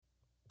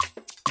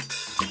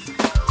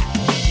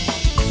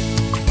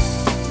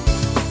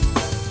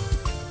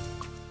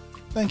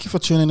Thank you for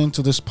tuning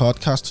into this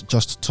podcast,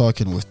 Just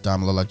Talking with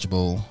Damilola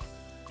Jibo.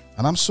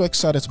 And I'm so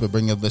excited to be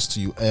bringing this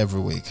to you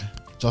every week,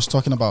 just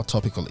talking about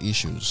topical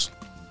issues.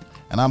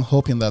 And I'm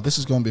hoping that this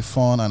is going to be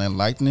fun and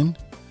enlightening,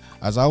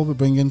 as I will be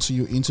bringing to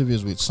you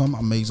interviews with some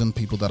amazing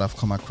people that I've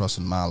come across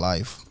in my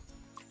life.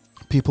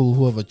 People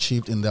who have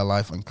achieved in their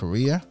life and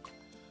career,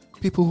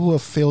 people who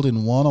have failed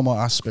in one or more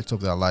aspects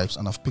of their lives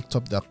and have picked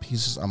up their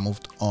pieces and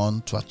moved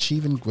on to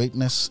achieving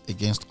greatness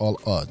against all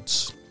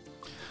odds.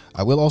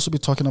 I will also be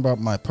talking about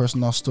my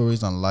personal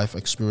stories and life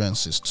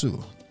experiences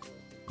too.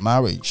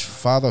 Marriage,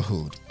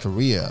 fatherhood,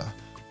 career,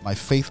 my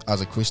faith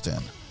as a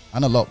Christian,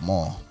 and a lot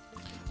more.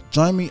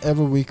 Join me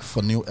every week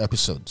for new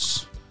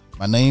episodes.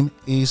 My name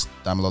is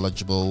Damilola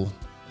Jibo.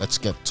 Let's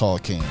get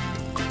talking.